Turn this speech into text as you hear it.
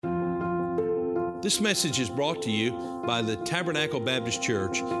This message is brought to you by the Tabernacle Baptist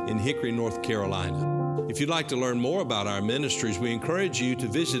Church in Hickory, North Carolina. If you'd like to learn more about our ministries, we encourage you to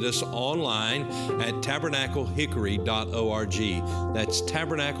visit us online at tabernaclehickory.org. That's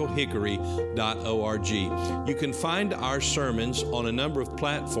tabernaclehickory.org. You can find our sermons on a number of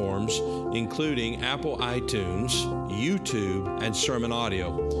platforms, including Apple iTunes, YouTube, and Sermon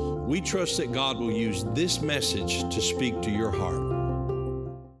Audio. We trust that God will use this message to speak to your heart.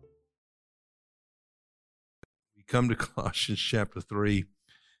 Come to Colossians chapter 3,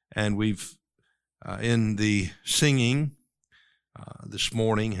 and we've in the singing this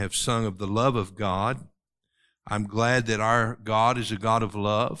morning have sung of the love of God. I'm glad that our God is a God of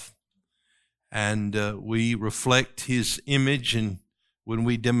love, and we reflect His image and when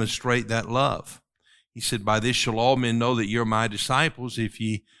we demonstrate that love. He said, "By this shall all men know that you're my disciples, if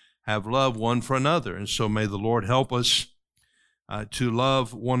ye have love one for another." And so may the Lord help us to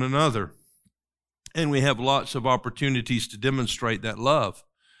love one another. And we have lots of opportunities to demonstrate that love.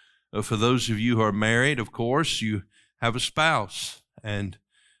 For those of you who are married, of course, you have a spouse, and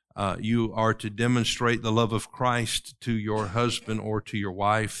you are to demonstrate the love of Christ to your husband or to your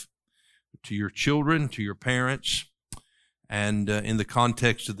wife, to your children, to your parents. And in the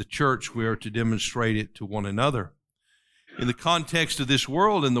context of the church, we are to demonstrate it to one another. In the context of this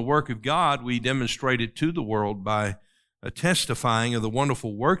world and the work of God, we demonstrate it to the world by testifying of the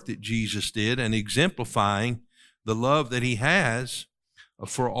wonderful work that Jesus did and exemplifying the love that He has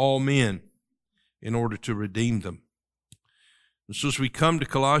for all men in order to redeem them. And so as we come to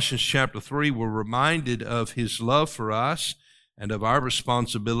Colossians chapter 3, we're reminded of His love for us and of our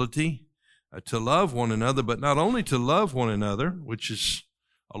responsibility to love one another, but not only to love one another, which is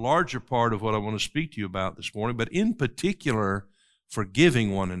a larger part of what I want to speak to you about this morning, but in particular,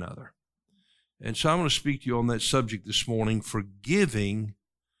 forgiving one another. And so I want to speak to you on that subject this morning, forgiving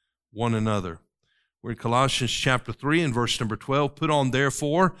one another. We're in Colossians chapter 3 and verse number 12. "Put on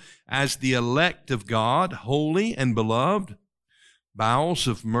therefore as the elect of God, holy and beloved, bowels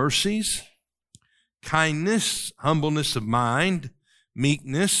of mercies, kindness, humbleness of mind,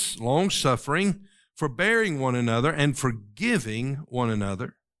 meekness, long-suffering, forbearing one another, and forgiving one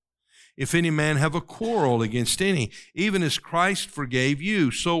another. If any man have a quarrel against any, even as Christ forgave you,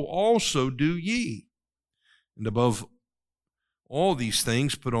 so also do ye. And above all these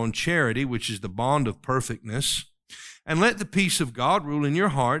things, put on charity, which is the bond of perfectness. And let the peace of God rule in your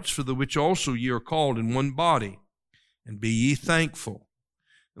hearts, for the which also ye are called in one body. And be ye thankful.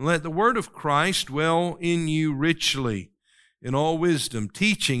 And let the word of Christ dwell in you richly, in all wisdom,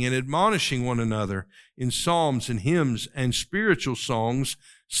 teaching and admonishing one another in psalms and hymns and spiritual songs,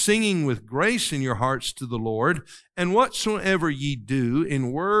 singing with grace in your hearts to the Lord. And whatsoever ye do,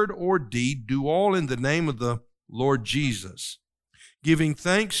 in word or deed, do all in the name of the Lord Jesus, giving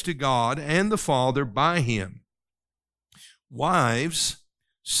thanks to God and the Father by Him. Wives,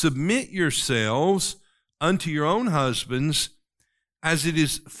 submit yourselves unto your own husbands, as it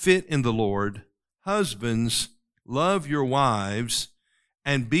is fit in the Lord. Husbands, love your wives,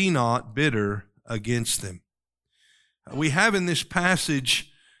 and be not bitter against them." We have in this passage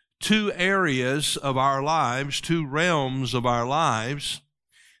two areas of our lives, two realms of our lives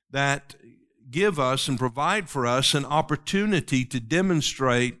that give us and provide for us an opportunity to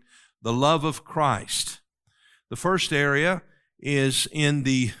demonstrate the love of Christ. The first area is in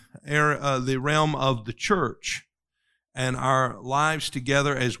the realm of the church and our lives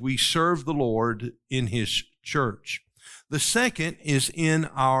together as we serve the Lord in His church. The second is in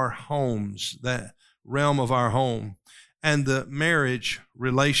our homes, the realm of our home, and the marriage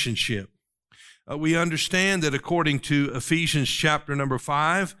relationship. We understand that according to Ephesians chapter number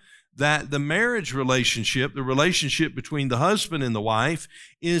 5, that the marriage relationship, the relationship between the husband and the wife,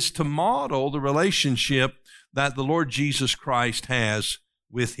 is to model the relationship that the Lord Jesus Christ has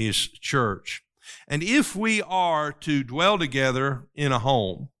with His church. And if we are to dwell together in a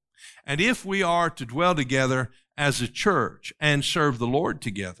home, and if we are to dwell together as a church and serve the Lord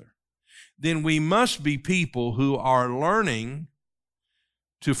together, then we must be people who are learning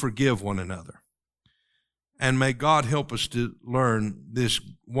to forgive one another. And may God help us to learn this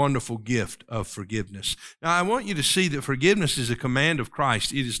wonderful gift of forgiveness. Now, I want you to see that forgiveness is a command of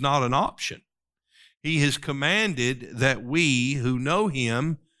Christ. It is not an option. He has commanded that we who know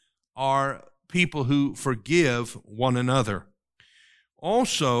Him are people who forgive one another.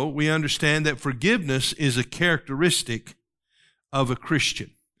 Also, we understand that forgiveness is a characteristic of a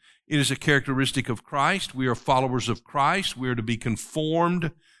Christian. It is a characteristic of Christ. We are followers of Christ. We are to be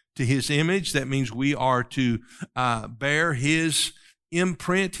conformed to His image. That means we are to bear His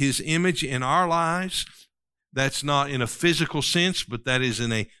imprint, His image in our lives. That's not in a physical sense, but that is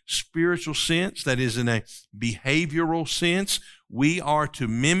in a spiritual sense. That is in a behavioral sense. We are to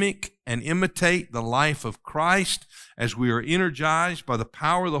mimic and imitate the life of Christ as we are energized by the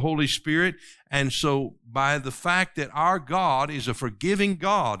power of the Holy Spirit. And so by the fact that our God is a forgiving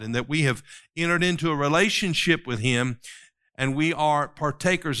God and that we have entered into a relationship with Him and we are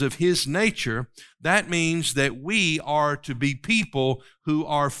partakers of His nature, that means that we are to be people who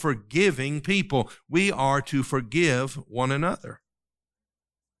are forgiving people. We are to forgive one another.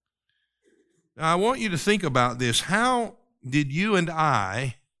 Now, I want you to think about this. How did you and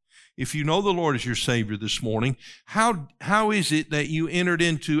I, if you know the Lord as your Savior this morning, how is it that you entered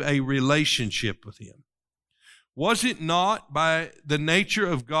into a relationship with Him? Was it not by the nature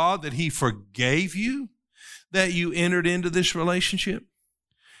of God that He forgave you that you entered into this relationship?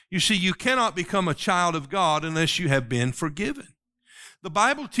 You see, you cannot become a child of God unless you have been forgiven. The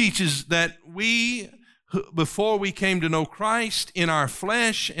Bible teaches that we, before we came to know Christ, in our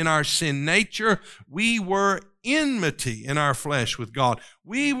flesh, in our sin nature, we were enmity in our flesh with God.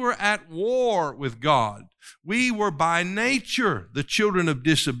 We were at war with God. We were by nature the children of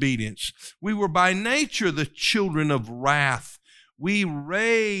disobedience. We were by nature the children of wrath. We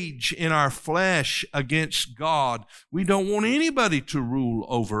rage in our flesh against God. We don't want anybody to rule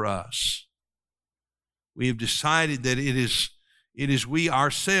over us. We have decided that it is we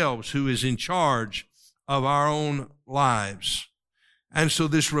ourselves who is in charge of our own lives. And so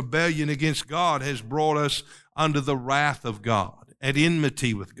this rebellion against God has brought us under the wrath of God, at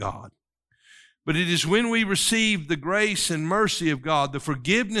enmity with God. But it is when we receive the grace and mercy of God, the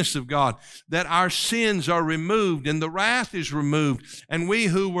forgiveness of God, that our sins are removed and the wrath is removed. And we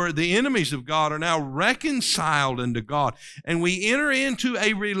who were the enemies of God are now reconciled unto God. And we enter into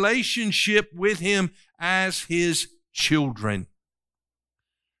a relationship with Him as His children.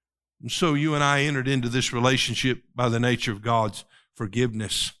 And so you and I entered into this relationship by the nature of God's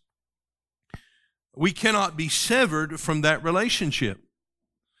forgiveness. We cannot be severed from that relationship.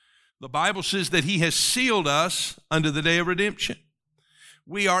 The Bible says that He has sealed us unto the day of redemption.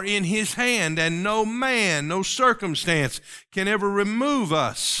 We are in His hand, and no man, no circumstance can ever remove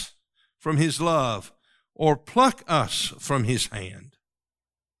us from His love or pluck us from His hand.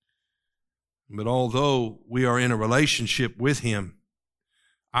 But although we are in a relationship with Him,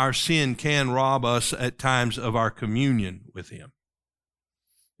 our sin can rob us at times of our communion with Him.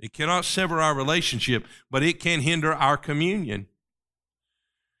 It cannot sever our relationship, but it can hinder our communion.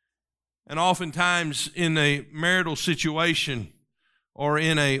 And oftentimes in a marital situation or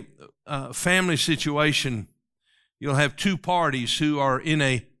in a family situation, you'll have two parties who are in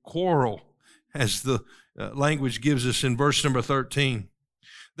a quarrel, as the language gives us in verse number 13.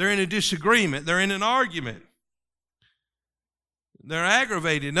 They're in a disagreement. They're in an argument. They're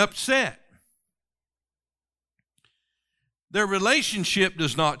aggravated and upset. Their relationship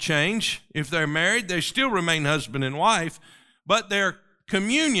does not change. If they're married, they still remain husband and wife, but their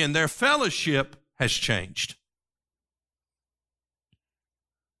communion, their fellowship has changed.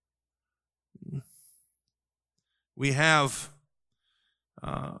 We have,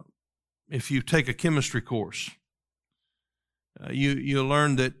 if you take a chemistry course, you'll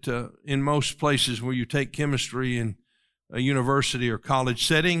learn that in most places where you take chemistry in a university or college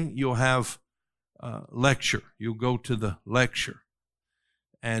setting, you'll have lecture. You'll go to the lecture.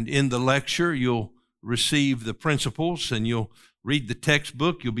 And in the lecture, you'll receive the principles and you'll read the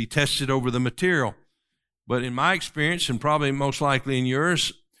textbook. You'll be tested over the material. But in my experience, and probably most likely in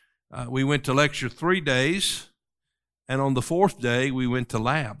yours, we went to lecture 3 days, and on the 4th day, we went to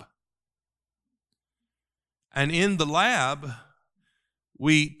lab. And in the lab,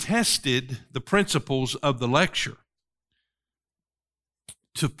 we tested the principles of the lecture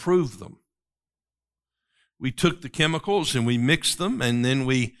to prove them. We took the chemicals and we mixed them, and then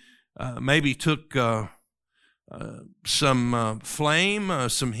we maybe took some flame,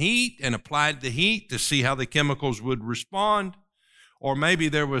 some heat, and applied the heat to see how the chemicals would respond. Or maybe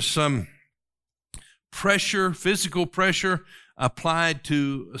there was some pressure, physical pressure, applied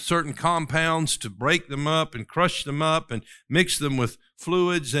to certain compounds to break them up and crush them up and mix them with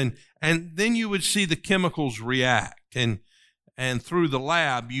fluids. And then you would see the chemicals react. And through the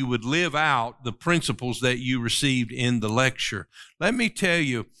lab, you would live out the principles that you received in the lecture. Let me tell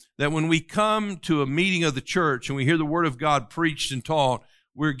you that when we come to a meeting of the church and we hear the Word of God preached and taught,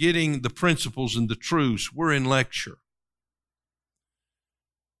 we're getting the principles and the truths. We're in lecture.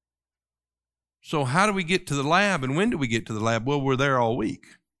 So how do we get to the lab, and when do we get to the lab? Well, we're there all week.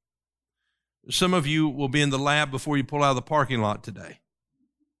 Some of you will be in the lab before you pull out of the parking lot today.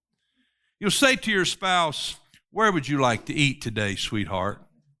 You'll say to your spouse, "Where would you like to eat today, sweetheart?"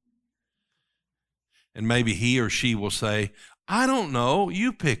 And maybe he or she will say, I don't know,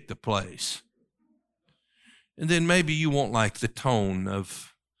 you pick the place. And then maybe you won't like the tone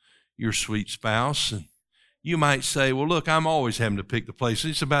of your sweet spouse. And you might say, well, look, I'm always having to pick the place.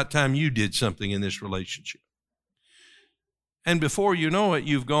 It's about time you did something in this relationship. And before you know it,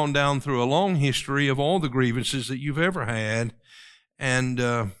 you've gone down through a long history of all the grievances that you've ever had.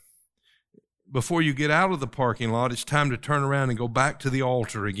 And before you get out of the parking lot, it's time to turn around and go back to the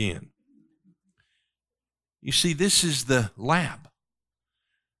altar again. You see, this is the lab.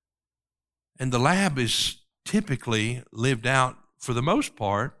 And the lab is typically lived out, for the most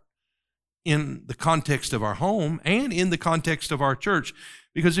part, in the context of our home and in the context of our church.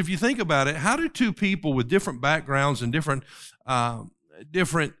 Because if you think about it, how do two people with different backgrounds and different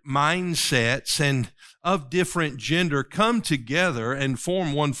mindsets and of different gender come together and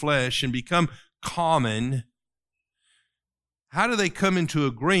form one flesh and become common? How do they come into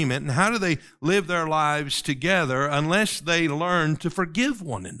agreement, and how do they live their lives together unless they learn to forgive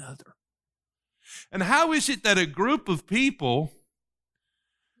one another? And how is it that a group of people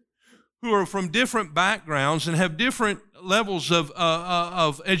who are from different backgrounds and have different levels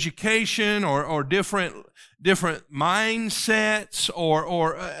of education or different mindsets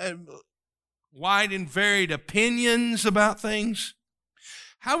or wide and varied opinions about things,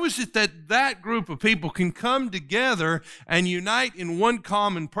 how is it that that group of people can come together and unite in one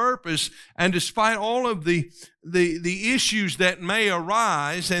common purpose, and despite all of the issues that may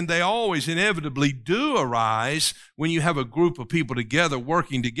arise, and they always inevitably do arise when you have a group of people together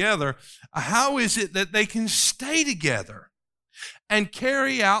working together, how is it that they can stay together and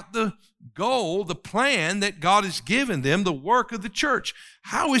carry out the goal, the plan that God has given them, the work of the church?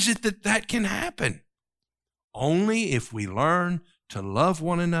 How is it that that can happen? Only if we learn to love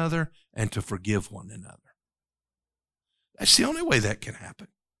one another and to forgive one another. That's the only way that can happen.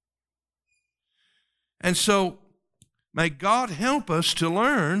 And so, may God help us to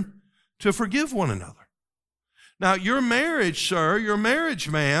learn to forgive one another. Now, your marriage, sir, your marriage,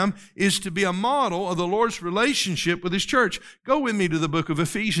 ma'am, is to be a model of the Lord's relationship with His church. Go with me to the book of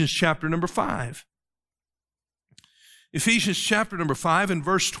Ephesians, chapter number 5. Ephesians, chapter number 5 and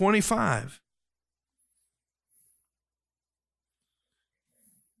verse 25.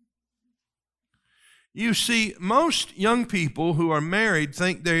 You see, most young people who are married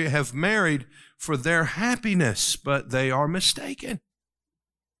think they have married for their happiness, but they are mistaken.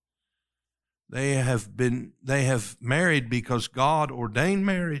 They have married because God ordained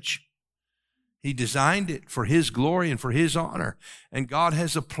marriage. He designed it for His glory and for His honor. And God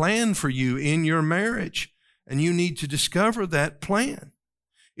has a plan for you in your marriage, and you need to discover that plan.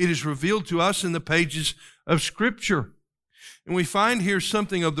 It is revealed to us in the pages of Scripture. And we find here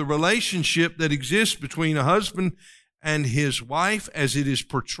something of the relationship that exists between a husband and his wife as it is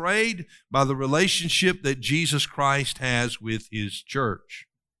portrayed by the relationship that Jesus Christ has with His church.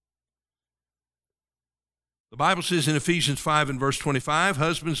 The Bible says in Ephesians 5 and verse 25,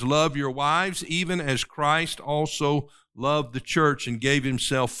 husbands, love your wives, even as Christ also loved the church and gave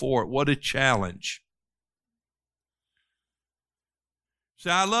Himself for it. What a challenge. Say,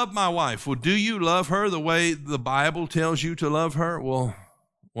 I love my wife. Well, do you love her the way the Bible tells you to love her? Well,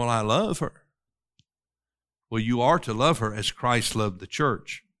 I love her. Well, you are to love her as Christ loved the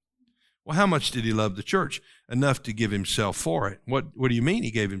church. Well, how much did He love the church? Enough to give Himself for it. What do you mean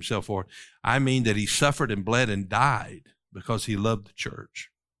He gave Himself for it? I mean that He suffered and bled and died because He loved the church.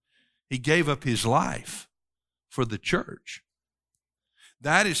 He gave up His life for the church.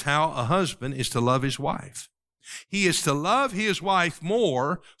 That is how a husband is to love his wife. He is to love his wife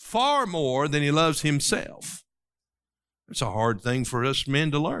more, far more than he loves himself. It's a hard thing for us men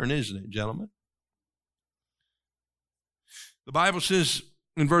to learn, isn't it, gentlemen? The Bible says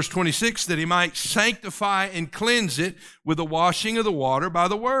in verse 26 that He might sanctify and cleanse it with the washing of the water by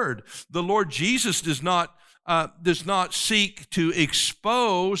the word. The Lord Jesus does not seek to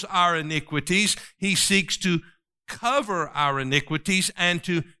expose our iniquities. He seeks to cover our iniquities and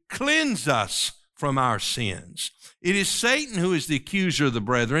to cleanse us from our sins. It is Satan who is the accuser of the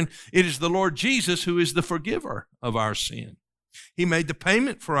brethren. It is the Lord Jesus who is the forgiver of our sin. He made the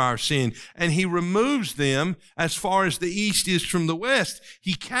payment for our sin, and He removes them as far as the east is from the west.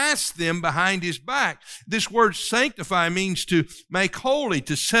 He casts them behind His back. This word sanctify means to make holy,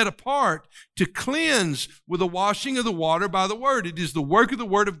 to set apart, to cleanse with the washing of the water by the word. It is the work of the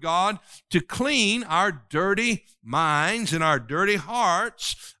Word of God to clean our dirty minds and our dirty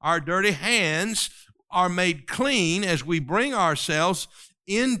hearts. Our dirty hands are made clean as we bring ourselves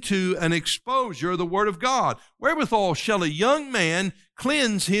into an exposure of the Word of God. Wherewithal shall a young man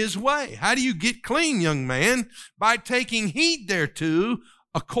cleanse his way? How do you get clean, young man? By taking heed thereto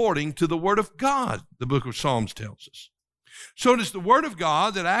according to the Word of God, the book of Psalms tells us. So it is the Word of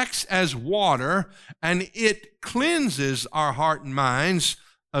God that acts as water, and it cleanses our heart and minds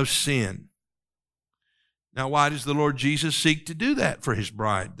of sin. Now, why does the Lord Jesus seek to do that for his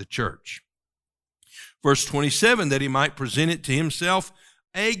bride, the church? Verse 27, that he might present it to himself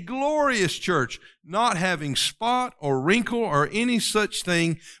a glorious church, not having spot or wrinkle or any such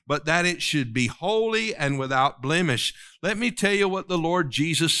thing, but that it should be holy and without blemish. Let me tell you what the Lord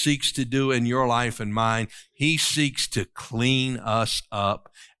Jesus seeks to do in your life and mine. He seeks to clean us up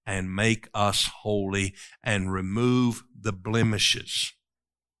and make us holy and remove the blemishes.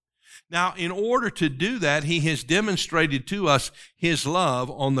 Now, in order to do that, he has demonstrated to us his love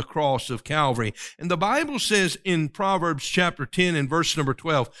on the cross of Calvary. And the Bible says in Proverbs chapter 10 and verse number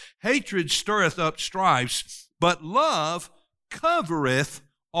 12, hatred stirreth up strifes, but love covereth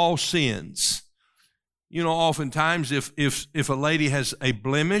all sins. You know, oftentimes if a lady has a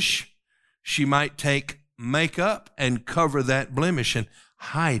blemish, she might take makeup and cover that blemish and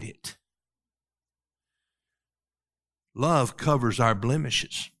hide it. Love covers our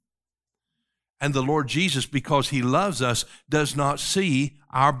blemishes. And the Lord Jesus, because he loves us, does not see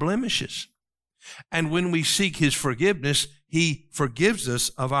our blemishes. And when we seek his forgiveness, he forgives us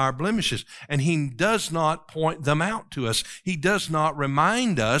of our blemishes. And he does not point them out to us. He does not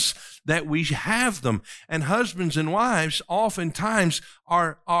remind us that we have them. And husbands and wives oftentimes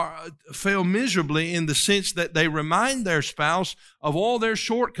fail miserably in the sense that they remind their spouse of all their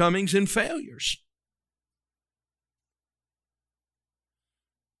shortcomings and failures.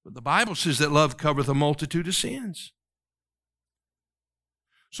 But the Bible says that love covereth a multitude of sins.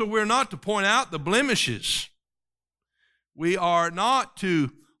 So we're not to point out the blemishes. We are not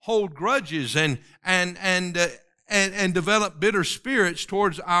to hold grudges and develop bitter spirits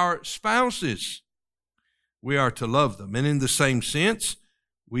towards our spouses. We are to love them. And in the same sense,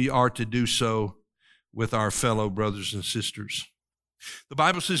 we are to do so with our fellow brothers and sisters. The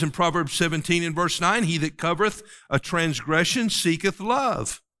Bible says in Proverbs 17 and verse 9, he that covereth a transgression seeketh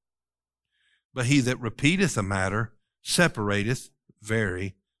love, but he that repeateth a matter separateth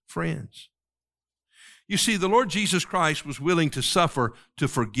very friends. You see, the Lord Jesus Christ was willing to suffer to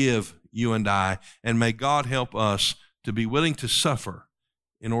forgive you and I, and may God help us to be willing to suffer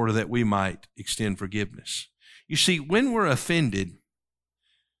in order that we might extend forgiveness. You see, when we're offended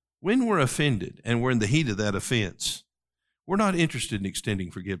and we're in the heat of that offense, we're not interested in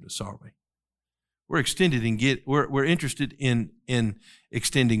extending forgiveness, are we? We're interested in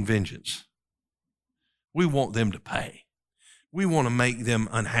extending vengeance. We want them to pay. We want to make them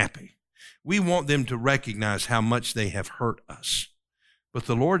unhappy. We want them to recognize how much they have hurt us. But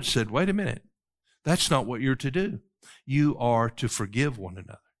the Lord said, wait a minute, that's not what you're to do. You are to forgive one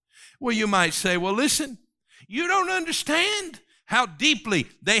another. Well, you might say, well, listen, you don't understand how deeply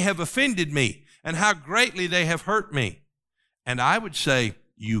they have offended me and how greatly they have hurt me. And I would say,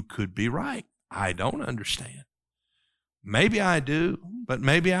 you could be right. I don't understand. Maybe I do, but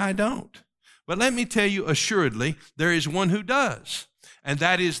maybe I don't. But let me tell you assuredly, there is one who does, and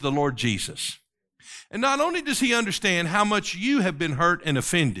that is the Lord Jesus. And not only does he understand how much you have been hurt and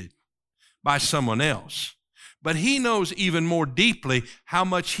offended by someone else, but he knows even more deeply how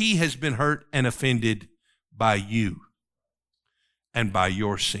much he has been hurt and offended by you and by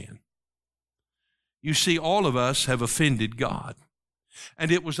your sin. You see, all of us have offended God.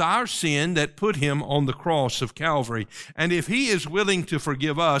 And it was our sin that put him on the cross of Calvary. And if he is willing to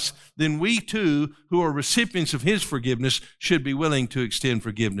forgive us, then we too, who are recipients of his forgiveness, should be willing to extend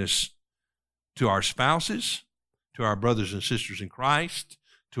forgiveness to our spouses, to our brothers and sisters in Christ,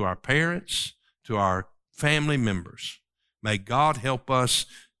 to our parents, to our family members. May God help us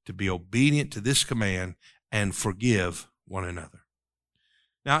to be obedient to this command and forgive one another.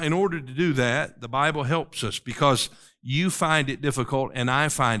 Now, in order to do that, the Bible helps us because you find it difficult and I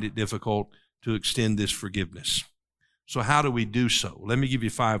find it difficult to extend this forgiveness. So how do we do so? Let me give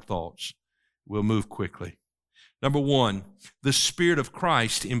you 5 thoughts. We'll move quickly. Number 1, the Spirit of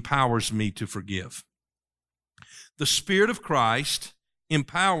Christ empowers me to forgive. The Spirit of Christ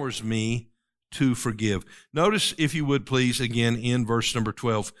empowers me to forgive. Notice, if you would please, again in verse number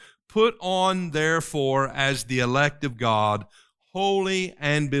 12, put on therefore as the elect of God, holy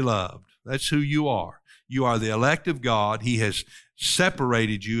and beloved. That's who you are. You are the elect of God. He has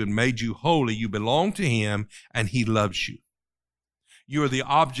separated you and made you holy. You belong to him, and he loves you. You are the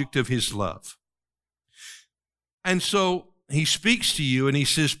object of his love. And so he speaks to you, and he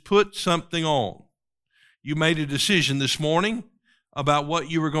says, put something on. You made a decision this morning about what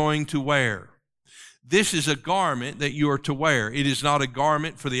you were going to wear. This is a garment that you are to wear. It is not a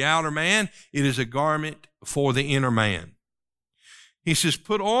garment for the outer man. It is a garment for the inner man. He says,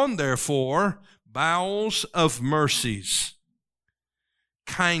 put on, therefore, bowels of mercies,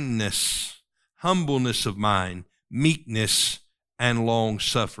 kindness, humbleness of mind, meekness, and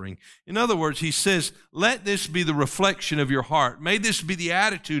long-suffering. In other words, he says, let this be the reflection of your heart. May this be the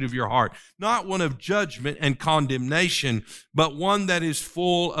attitude of your heart, not one of judgment and condemnation, but one that is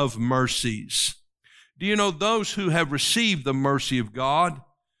full of mercies. Do you know those who have received the mercy of God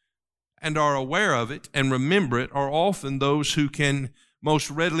and are aware of it and remember it are often those who can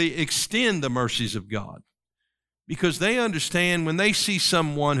most readily extend the mercies of God? Because they understand when they see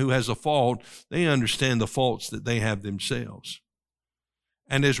someone who has a fault, they understand the faults that they have themselves.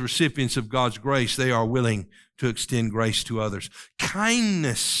 And as recipients of God's grace, they are willing to extend grace to others.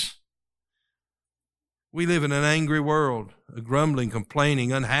 Kindness. We live in an angry world, a grumbling,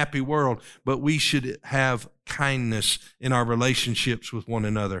 complaining, unhappy world, but we should have kindness in our relationships with one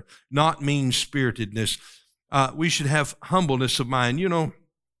another, not mean-spiritedness. We should have humbleness of mind. You know,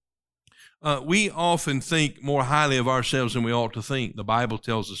 we often think more highly of ourselves than we ought to think. The Bible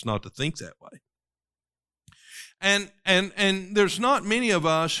tells us not to think that way. And there's not many of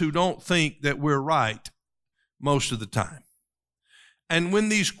us who don't think that we're right most of the time. And when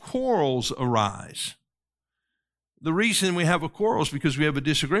these quarrels arise, the reason we have a quarrel is because we have a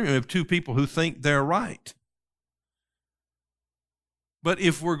disagreement. We have two people who think they're right. But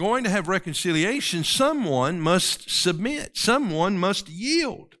if we're going to have reconciliation, someone must submit. Someone must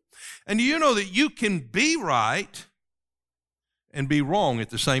yield. And do you know that you can be right and be wrong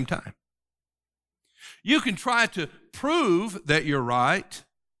at the same time? You can try to prove that you're right,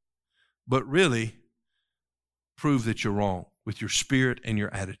 but really prove that you're wrong with your spirit and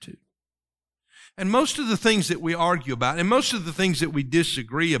your attitude. And most of the things that we argue about and most of the things that we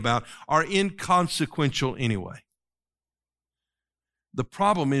disagree about are inconsequential anyway. The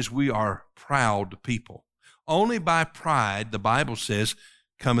problem is we are proud people. Only by pride, the Bible says,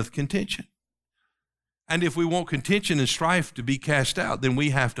 cometh contention. And if we want contention and strife to be cast out, then we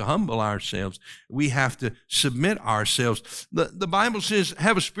have to humble ourselves. We have to submit ourselves. The Bible says,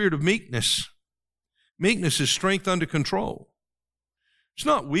 have a spirit of meekness. Meekness is strength under control. It's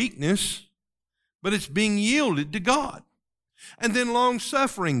not weakness, but it's being yielded to God. And then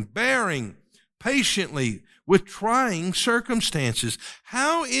long-suffering, bearing patiently with trying circumstances.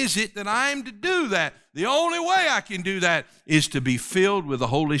 How is it that I am to do that? The only way I can do that is to be filled with the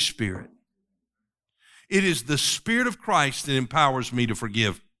Holy Spirit. It is the Spirit of Christ that empowers me to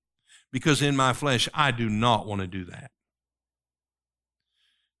forgive, because in my flesh, I do not want to do that.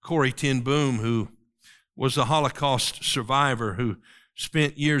 Corrie ten Boom, who was a Holocaust survivor who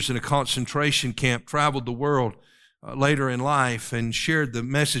spent years in a concentration camp, traveled the world later in life and shared the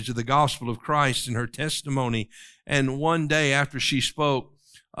message of the gospel of Christ in her testimony. And one day after she spoke,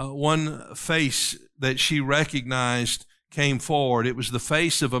 one face that she recognized came forward. It was the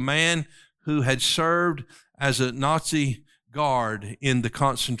face of a man who had served as a Nazi guard in the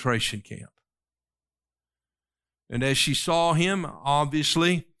concentration camp. And as she saw him,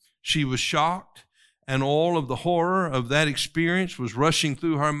 obviously, she was shocked, and all of the horror of that experience was rushing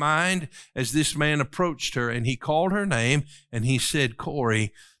through her mind as this man approached her, and he called her name, and he said,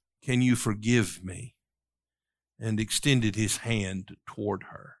 "Corrie, can you forgive me?" and extended his hand toward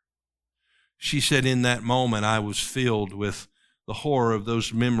her. She said, in that moment, I was filled with the horror of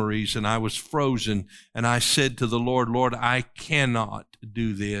those memories, and I was frozen, and I said to the Lord, "Lord, I cannot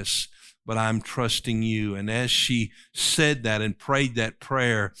do this, but I'm trusting you." And as she said that and prayed that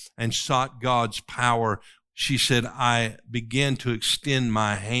prayer and sought God's power, she said, I began to extend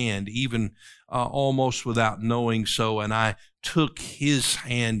my hand, even almost without knowing so, and I took his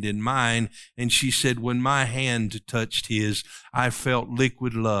hand in mine, and she said, when my hand touched his, I felt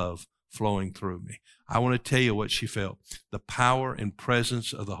liquid love flowing through me. I want to tell you what she felt. The power and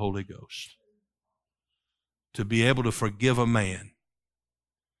presence of the Holy Ghost. To be able to forgive a man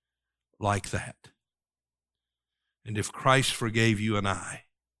like that. And if Christ forgave you and I,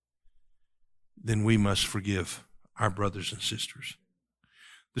 then we must forgive our brothers and sisters.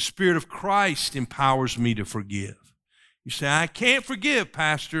 The Spirit of Christ empowers me to forgive. You say, I can't forgive,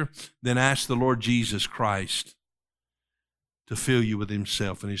 Pastor. Then ask the Lord Jesus Christ to fill you with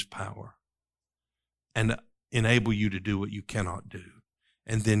himself and his power and enable you to do what you cannot do,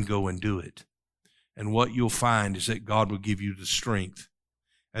 and then go and do it. And what you'll find is that God will give you the strength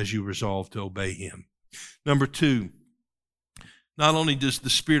as you resolve to obey him. Number two, not only does the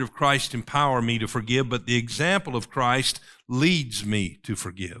Spirit of Christ empower me to forgive, but the example of Christ leads me to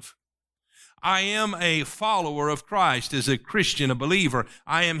forgive. I am a follower of Christ as a Christian, a believer.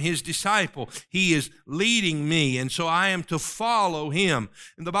 I am his disciple. He is leading me, and so I am to follow him.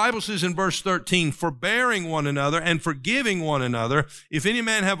 And the Bible says in verse 13, forbearing one another and forgiving one another, if any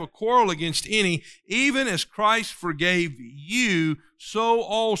man have a quarrel against any, even as Christ forgave you, so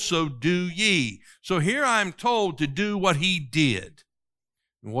also do ye. So here I'm told to do what he did.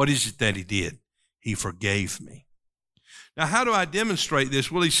 And what is it that he did? He forgave me. Now, how do I demonstrate this?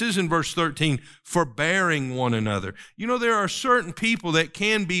 Well, he says in verse 13, forbearing one another. You know, there are certain people that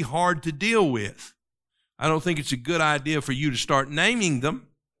can be hard to deal with. I don't think it's a good idea for you to start naming them.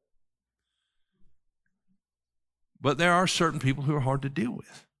 But there are certain people who are hard to deal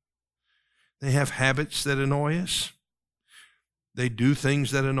with. They have habits that annoy us. They do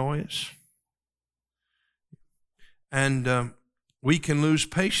things that annoy us. And we can lose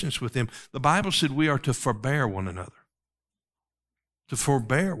patience with them. The Bible said we are to forbear one another. To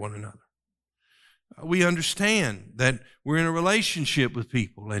forbear one another. We understand that we're in a relationship with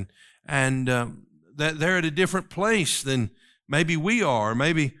people and that they're at a different place than maybe we are.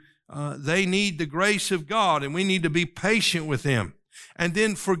 Maybe they need the grace of God, and we need to be patient with them. And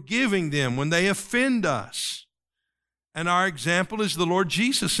then forgiving them when they offend us. And our example is the Lord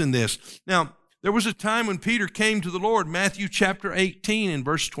Jesus in this. Now, there was a time when Peter came to the Lord, Matthew chapter 18 and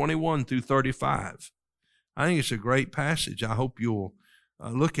verse 21 through 35. I think it's a great passage. I hope you'll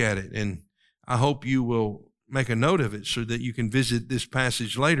look at it, and I hope you will make a note of it so that you can visit this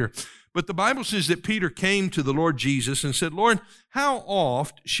passage later. But the Bible says that Peter came to the Lord Jesus and said, Lord, how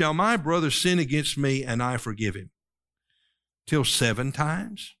oft shall my brother sin against me and I forgive him? Till 7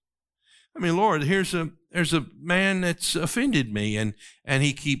 times? I mean, Lord, there's a man that's offended me, and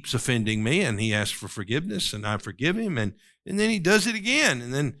he keeps offending me, and he asks for forgiveness, and I forgive him, and then he does it again,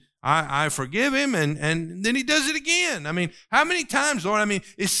 and then I forgive him, and then he does it again. I mean, how many times, Lord? I mean,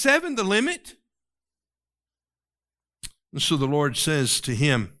 is 7 the limit? And so the Lord says to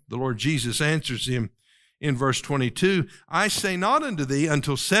him, the Lord Jesus answers him in verse 22, I say not unto thee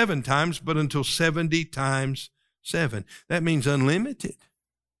until 7 times, but until 70 times 7. That means unlimited.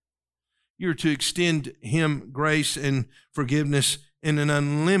 You're to extend him grace and forgiveness in an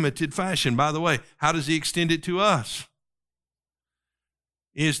unlimited fashion. By the way, how does he extend it to us?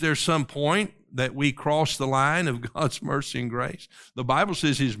 Is there some point that we cross the line of God's mercy and grace? The Bible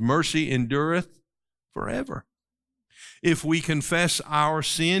says his mercy endureth forever. If we confess our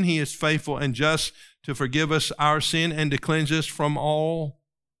sin, he is faithful and just to forgive us our sin and to cleanse us from all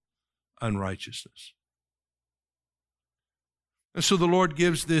unrighteousness. And so the Lord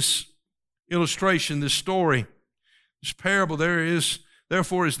gives this illustration, this story, this parable.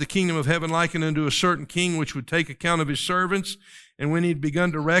 Therefore is the kingdom of heaven likened unto a certain king which would take account of his servants. And when he had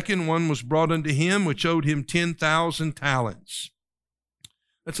begun to reckon, one was brought unto him which owed him 10,000 talents.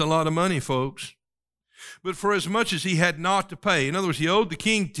 That's a lot of money, folks. But for as much as he had not to pay, in other words, he owed the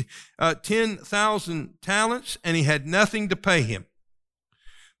king 10,000 talents, and he had nothing to pay him.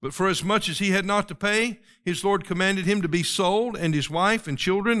 But for as much as he had not to pay, his Lord commanded him to be sold, and his wife and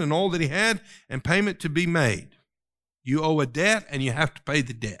children and all that he had, and payment to be made. You owe a debt, and you have to pay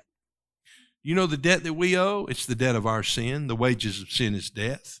the debt. You know the debt that we owe? It's the debt of our sin. The wages of sin is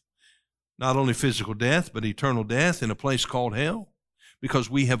death. Not only physical death, but eternal death in a place called hell. Because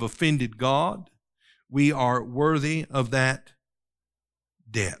we have offended God, we are worthy of that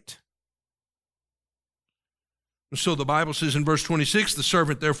debt. So the Bible says in verse 26, the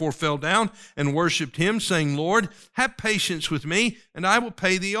servant therefore fell down and worshiped him, saying, Lord, have patience with me, and I will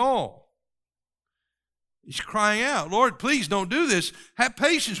pay thee all. He's crying out, Lord, please don't do this. Have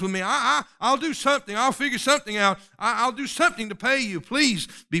patience with me. I'll do something. I'll figure something out. I'll do something to pay you. Please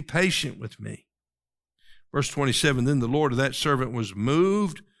be patient with me. Verse 27, then the Lord of that servant was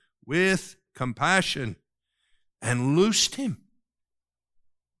moved with compassion and loosed him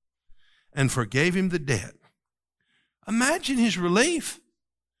and forgave him the debt. Imagine his relief.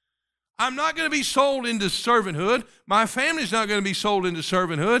 I'm not going to be sold into servanthood. My family's not going to be sold into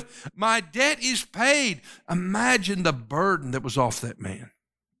servanthood. My debt is paid. Imagine the burden that was off that man.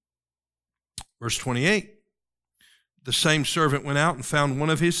 Verse 28, the same servant went out and found one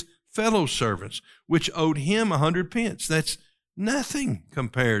of his fellow servants, which owed him 100 pence. That's nothing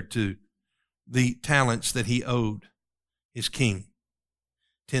compared to the talents that he owed his king,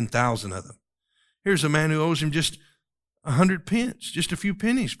 10,000 of them. Here's a man who owes him just 100 pence, just a few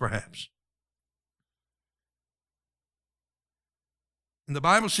pennies perhaps. And the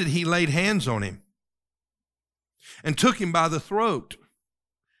Bible said he laid hands on him and took him by the throat.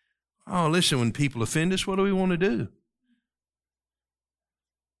 Oh, listen, when people offend us, what do we want to do?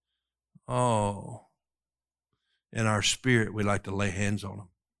 Oh, in our spirit, we like to lay hands on them.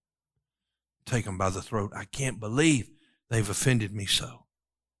 take them by the throat. I can't believe they've offended me so.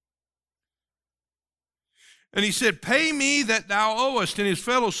 And he said, pay me that thou owest. And his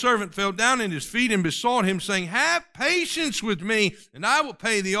fellow servant fell down at his feet and besought him, saying, have patience with me, and I will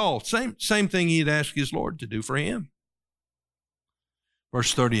pay thee all. Same thing he had asked his Lord to do for him.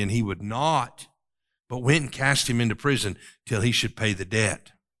 Verse 30, and he would not, but went and cast him into prison till he should pay the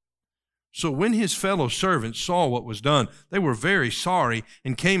debt. So when his fellow servants saw what was done, they were very sorry,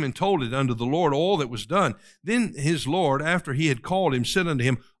 and came and told it unto the Lord all that was done. Then his Lord, after he had called him, said unto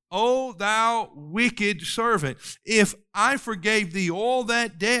him, O thou wicked servant, if I forgave thee all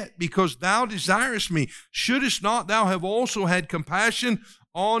that debt, because thou desirest me, shouldest not thou have also had compassion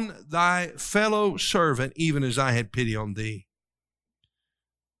on thy fellow servant, even as I had pity on thee?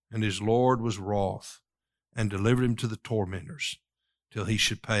 And his Lord was wroth, and delivered him to the tormentors, till he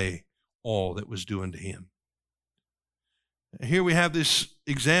should pay all that was due unto him. Here we have this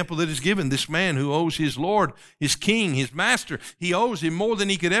example that is given. This man who owes his Lord, his king, his master, he owes him more than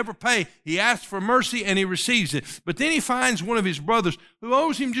he could ever pay. He asks for mercy and he receives it. But then he finds one of his brothers who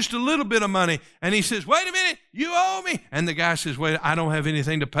owes him just a little bit of money. And he says, wait a minute, you owe me. And the guy says, wait, I don't have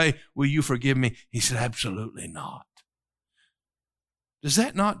anything to pay. Will you forgive me? He said, absolutely not. Does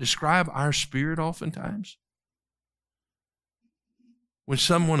that not describe our spirit oftentimes? When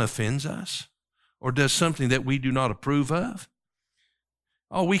someone offends us or does something that we do not approve of,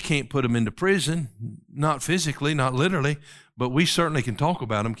 oh, we can't put them into prison, not physically, not literally, but we certainly can talk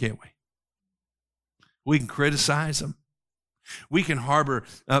about them, can't we? We can criticize them. We can harbor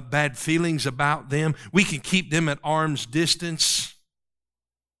bad feelings about them. We can keep them at arm's distance.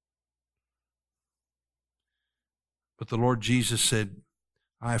 But the Lord Jesus said,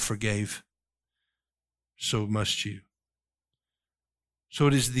 I forgave, so must you. So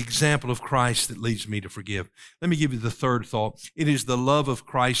it is the example of Christ that leads me to forgive. Let me give you the third thought. It is the love of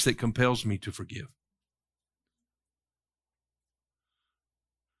Christ that compels me to forgive.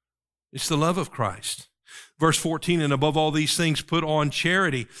 It's the love of Christ. Verse 14, and above all these things put on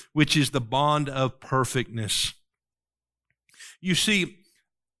charity, which is the bond of perfectness. You see,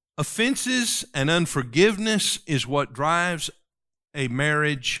 offenses and unforgiveness is what drives a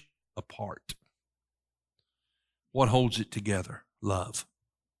marriage apart. What holds it together? Love.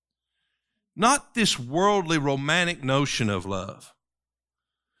 Not this worldly romantic notion of love.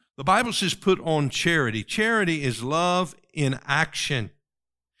 The Bible says put on charity. Charity is love in action.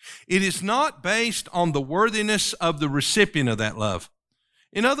 It is not based on the worthiness of the recipient of that love.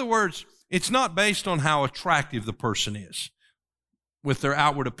 In other words, it's not based on how attractive the person is, with their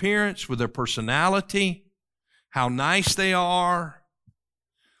outward appearance, with their personality, how nice they are.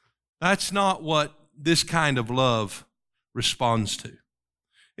 That's not what this kind of love responds to.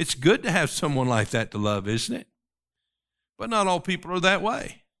 It's good to have someone like that to love, isn't it? But not all people are that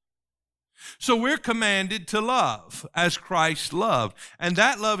way. So we're commanded to love as Christ loved. And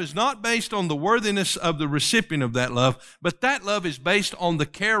that love is not based on the worthiness of the recipient of that love, but that love is based on the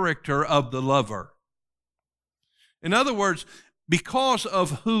character of the lover. In other words, because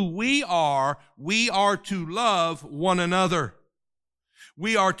of who we are to love one another.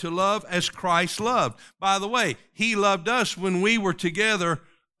 We are to love as Christ loved. By the way, he loved us when we were together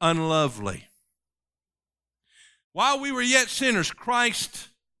unlovely. While we were yet sinners, Christ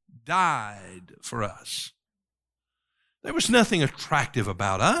died for us. There was nothing attractive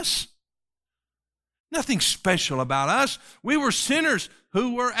about us, nothing special about us. We were sinners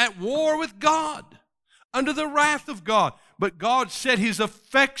who were at war with God, under the wrath of God. But God set his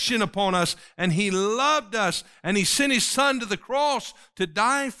affection upon us, and he loved us, and he sent his Son to the cross to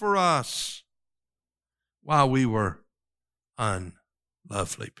die for us while we were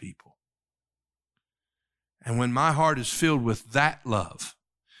unlovely people. And when my heart is filled with that love,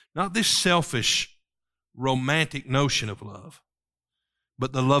 not this selfish, romantic notion of love,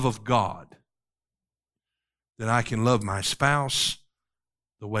 but the love of God, then I can love my spouse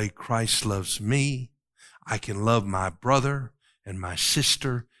the way Christ loves me. I can love my brother and my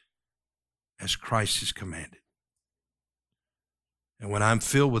sister as Christ has commanded. And when I'm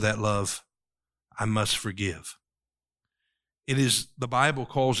filled with that love, I must forgive. It is, the Bible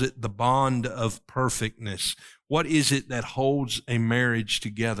calls it the bond of perfectness. What is it that holds a marriage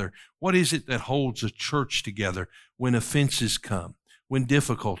together? What is it that holds a church together when offenses come, when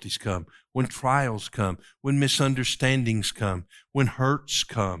difficulties come, when trials come, when misunderstandings come, when hurts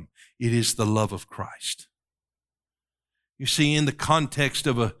come? It is the love of Christ. You see, in the context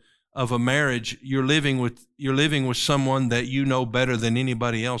of a marriage, you're living with someone that you know better than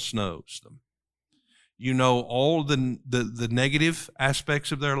anybody else knows them. You know all the negative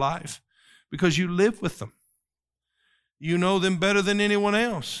aspects of their life because you live with them. You know them better than anyone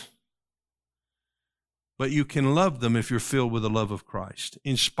else. But you can love them if you're filled with the love of Christ,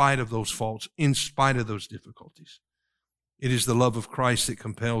 in spite of those faults, in spite of those difficulties. It is the love of Christ that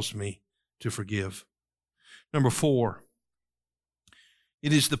compels me to forgive. Number 4,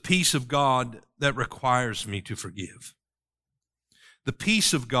 it is the peace of God that requires me to forgive. The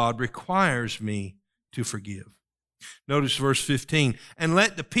peace of God requires me to forgive. Notice verse 15, and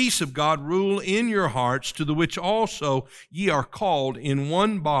let the peace of God rule in your hearts, to the which also ye are called in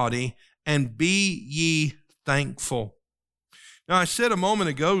one body, and be ye thankful. Now, I said a moment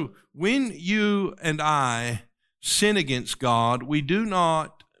ago, when you and I sin against God, we do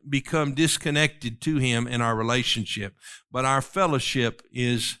not become disconnected to Him in our relationship, but our fellowship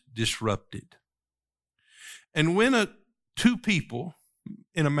is disrupted. And when two people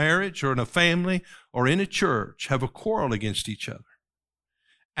in a marriage or in a family or in a church have a quarrel against each other,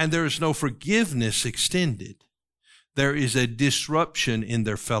 and there is no forgiveness extended, there is a disruption in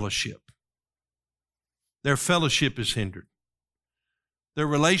their fellowship. Their fellowship is hindered. Their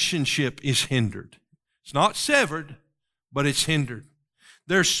relationship is hindered. It's not severed, but it's hindered.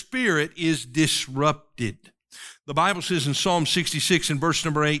 Their spirit is disrupted. The Bible says in Psalm 66 and verse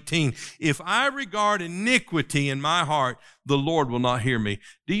number 18, if I regard iniquity in my heart, the Lord will not hear me.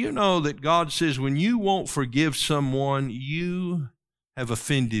 Do you know that God says when you won't forgive someone, you have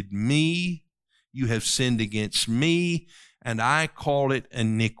offended me, you have sinned against me, and I call it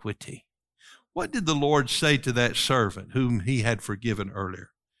iniquity. What did the Lord say to that servant whom He had forgiven earlier?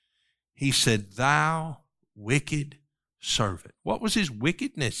 He said, thou wicked servant. What was his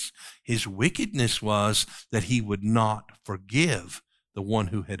wickedness? His wickedness was that he would not forgive the one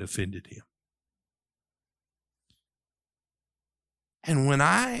who had offended him. And when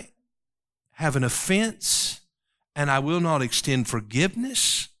I have an offense and I will not extend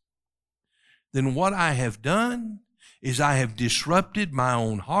forgiveness, then what I have done is I have disrupted my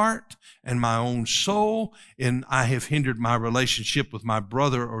own heart and my own soul, and I have hindered my relationship with my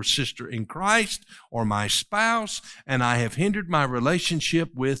brother or sister in Christ or my spouse, and I have hindered my relationship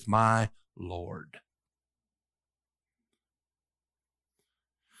with my Lord.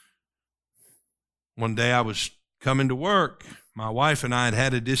 One day I was coming to work. My wife and I had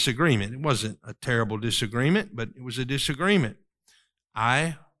had a disagreement. It wasn't a terrible disagreement, but it was a disagreement.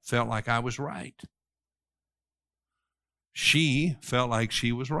 I felt like I was right. She felt like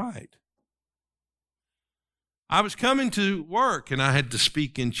she was right. I was coming to work and I had to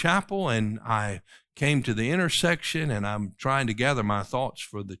speak in chapel, and I came to the intersection and I'm trying to gather my thoughts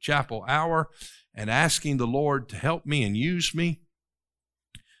for the chapel hour and asking the Lord to help me and use me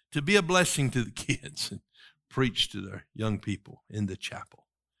to be a blessing to the kids and preach to the young people in the chapel.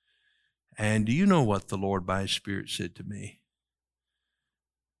 And do you know what the Lord by His Spirit said to me?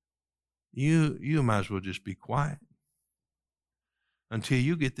 You might as well just be quiet. Until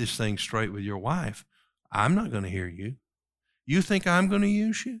you get this thing straight with your wife, I'm not going to hear you. You think I'm going to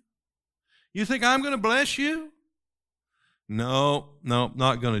use you? You think I'm going to bless you? No, not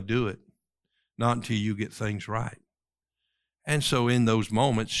going to do it. Not until you get things right. And so in those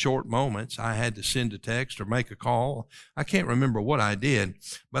moments, short moments, I had to send a text or make a call. I can't remember what I did,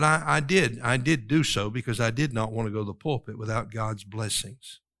 but I did do so because I did not want to go to the pulpit without God's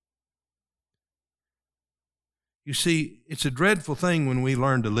blessings. You see, it's a dreadful thing when we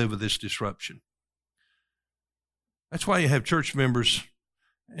learn to live with this disruption. That's why you have church members,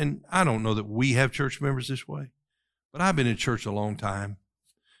 and I don't know that we have church members this way, but I've been in church a long time,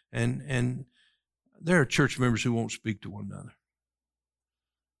 and there are church members who won't speak to one another.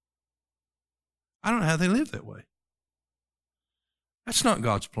 I don't know how they live that way. That's not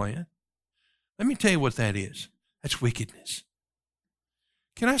God's plan. Let me tell you what that is. That's wickedness.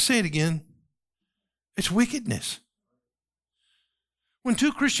 Can I say it again? It's wickedness. When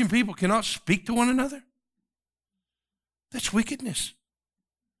two Christian people cannot speak to one another, that's wickedness.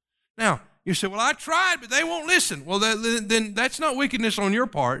 Now, you say, well, I tried, but they won't listen. Well, then that's not wickedness on your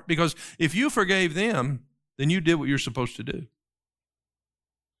part, because if you forgave them, then you did what you're supposed to do.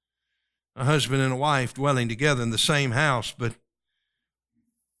 A husband and a wife dwelling together in the same house, but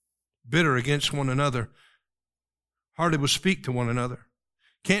bitter against one another, hardly will speak to one another,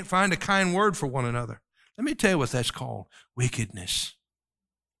 can't find a kind word for one another. Let me tell you what that's called. Wickedness.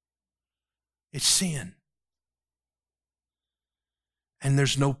 It's sin. And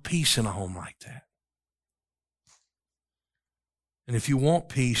there's no peace in a home like that. And if you want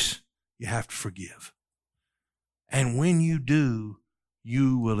peace, you have to forgive. And when you do,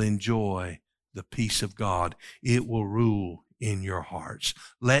 you will enjoy the peace of God. It will rule in your hearts.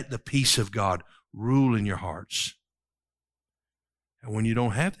 Let the peace of God rule in your hearts. And when you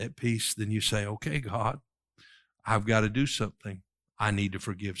don't have that peace, then you say, okay, God, I've got to do something. I need to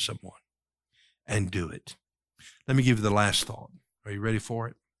forgive someone. and do it. Let me give you the last thought. Are you ready for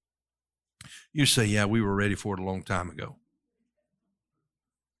it? You say, yeah, we were ready for it a long time ago.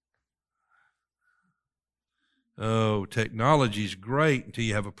 Oh, technology's great until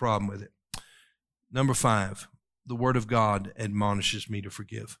you have a problem with it. Number 5, the Word of God admonishes me to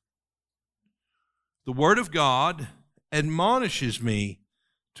forgive. The Word of God admonishes me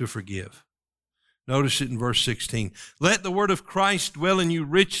to forgive. Notice it in verse 16. Let the word of Christ dwell in you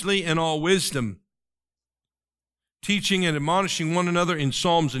richly in all wisdom, teaching and admonishing one another in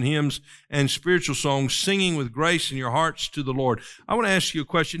psalms and hymns and spiritual songs, singing with grace in your hearts to the Lord. I want to ask you a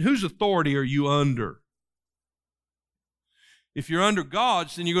question. Whose authority are you under? If you're under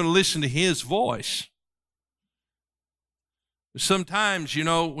God's, then you're going to listen to His voice. Sometimes,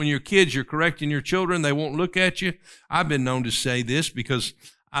 when you're kids, you're correcting your children, they won't look at you. I've been known to say this because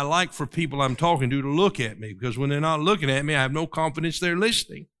I like for people I'm talking to look at me, because when they're not looking at me, I have no confidence they're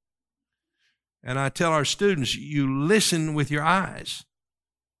listening. And I tell our students, you listen with your eyes.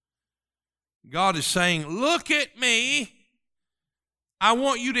 God is saying, look at me. I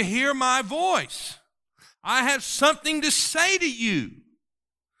want you to hear my voice. I have something to say to you.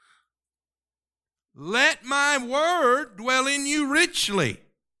 Let my word dwell in you richly,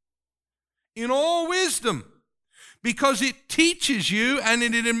 in all wisdom, because it teaches you and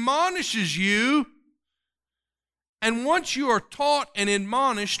it admonishes you. And once you are taught and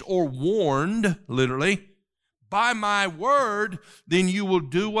admonished or warned, literally, by my word, then you will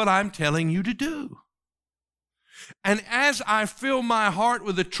do what I'm telling you to do. And as I fill my heart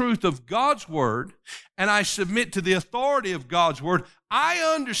with the truth of God's word, and I submit to the authority of God's word, I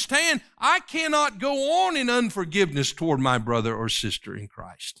understand I cannot go on in unforgiveness toward my brother or sister in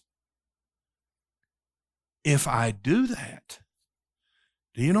Christ. If I do that,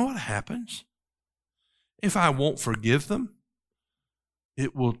 do you know what happens? If I won't forgive them,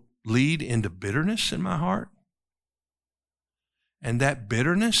 it will lead into bitterness in my heart. And that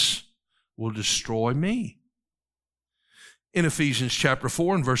bitterness will destroy me. In Ephesians chapter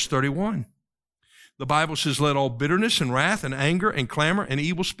 4 and verse 31, the Bible says, let all bitterness and wrath and anger and clamor and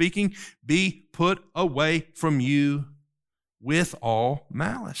evil speaking be put away from you with all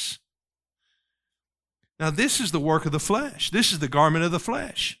malice. Now, this is the work of the flesh. This is the garment of the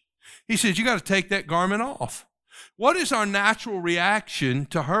flesh. He says, you got to take that garment off. What is our natural reaction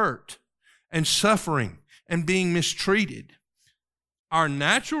to hurt and suffering and being mistreated? Our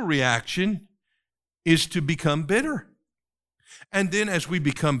natural reaction is to become bitter. And then as we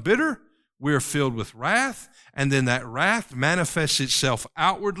become bitter, we're filled with wrath, and then that wrath manifests itself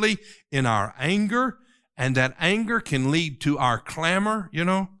outwardly in our anger, and that anger can lead to our clamor,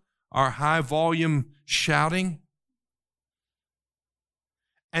 our high volume shouting,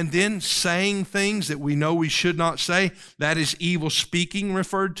 and then saying things that we know we should not say. That is evil speaking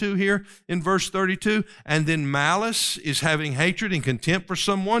referred to here in verse 32. And then malice is having hatred and contempt for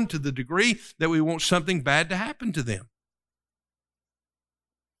someone to the degree that we want something bad to happen to them.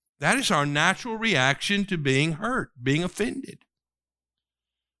 That is our natural reaction to being hurt, being offended.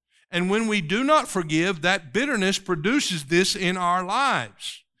 And when we do not forgive, that bitterness produces this in our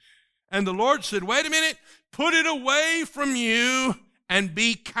lives. And the Lord said, wait a minute, put it away from you and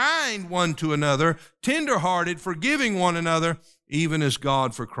be kind one to another, tenderhearted, forgiving one another, even as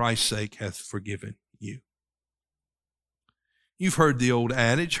God for Christ's sake hath forgiven you. You've heard the old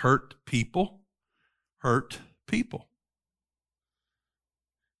adage, hurt people hurt people.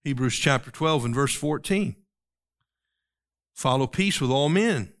 Hebrews chapter 12 and verse 14. Follow peace with all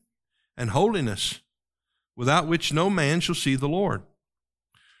men and holiness, without which no man shall see the Lord.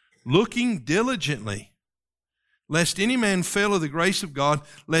 Looking diligently, lest any man fail of the grace of God,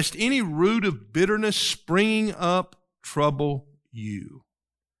 lest any root of bitterness springing up trouble you.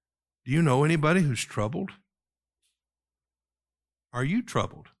 Do you know anybody who's troubled? Are you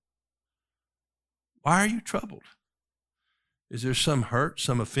troubled? Why are you troubled? Is there some hurt,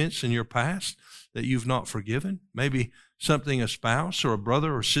 some offense in your past that you've not forgiven? Maybe something a spouse or a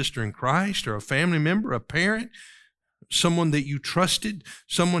brother or sister in Christ or a family member, a parent, someone that you trusted,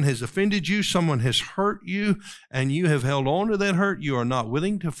 someone has offended you, someone has hurt you, and you have held on to that hurt. You are not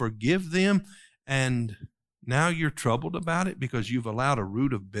willing to forgive them, and now you're troubled about it because you've allowed a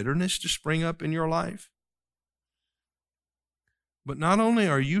root of bitterness to spring up in your life. But not only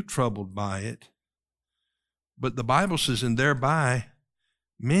are you troubled by it, but the Bible says, and thereby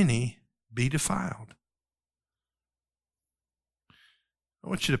many be defiled. I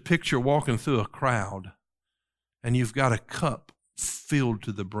want you to picture walking through a crowd and you've got a cup filled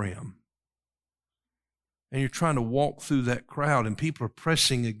to the brim. And you're trying to walk through that crowd and people are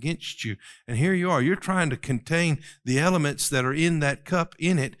pressing against you. And here you are, you're trying to contain the elements that are in that cup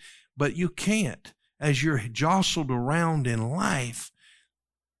in it, But you can't. As you're jostled around in life,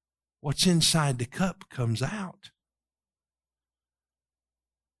 what's inside the cup comes out.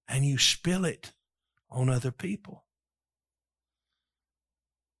 And you spill it on other people.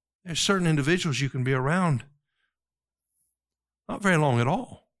 There's certain individuals you can be around not very long at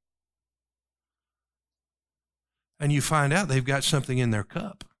all. And you find out they've got something in their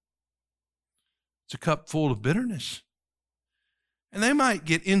cup. It's a cup full of bitterness. And they might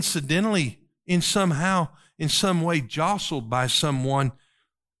get incidentally, in some way jostled by someone,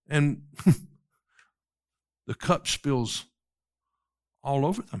 and the cup spills all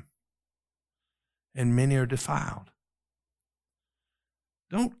over them. And many are defiled.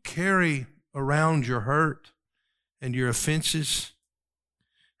 Don't carry around your hurt and your offenses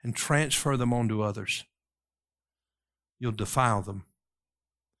and transfer them onto others. You'll defile them.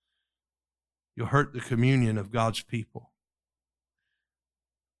 You'll hurt the communion of God's people.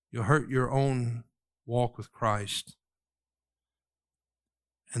 You'll hurt your own walk with Christ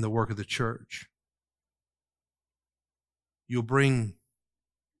and the work of the church. You'll bring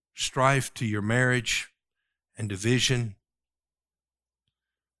strife to your marriage and division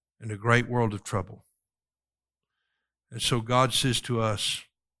and a great world of trouble. And so God says to us,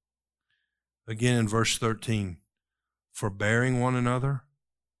 again in verse 13, forbearing one another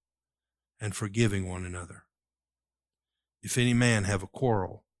and forgiving one another. If any man have a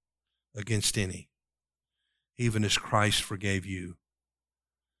quarrel against any, even as Christ forgave you,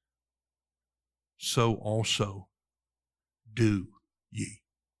 so also do ye.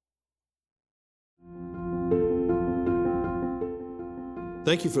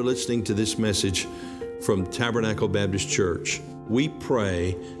 Thank you for listening to this message from Tabernacle Baptist Church. We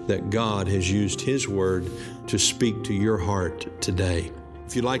pray that God has used His Word to speak to your heart today.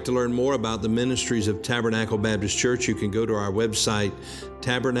 If you'd like to learn more about the ministries of Tabernacle Baptist Church, you can go to our website,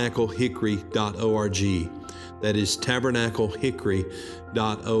 tabernaclehickory.org. That is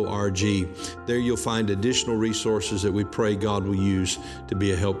tabernaclehickory.org. There you'll find additional resources that we pray God will use to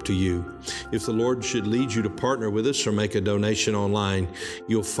be a help to you. If the Lord should lead you to partner with us or make a donation online,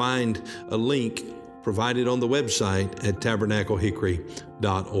 you'll find a link provided on the website at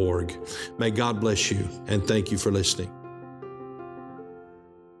tabernaclehickory.org. May God bless you, and thank you for listening.